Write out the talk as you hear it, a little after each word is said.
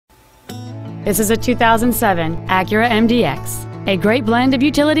This is a 2007 Acura MDX, a great blend of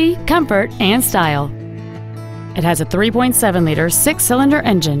utility, comfort, and style. It has a 3.7-liter six-cylinder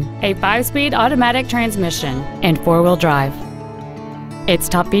engine, a 5-speed automatic transmission, and 4-wheel drive. Its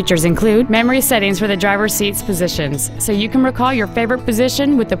top features include memory settings for the driver's seat's positions, so you can recall your favorite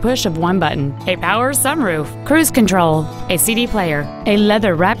position with the push of one button, a power sunroof, cruise control, a CD player, a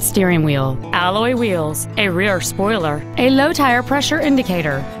leather-wrapped steering wheel, alloy wheels, a rear spoiler, a low tire pressure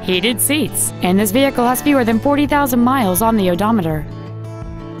indicator, heated seats, and this vehicle has fewer than 40,000 miles on the odometer.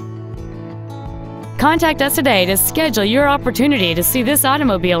 Contact us today to schedule your opportunity to see this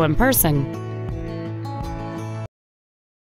automobile in person.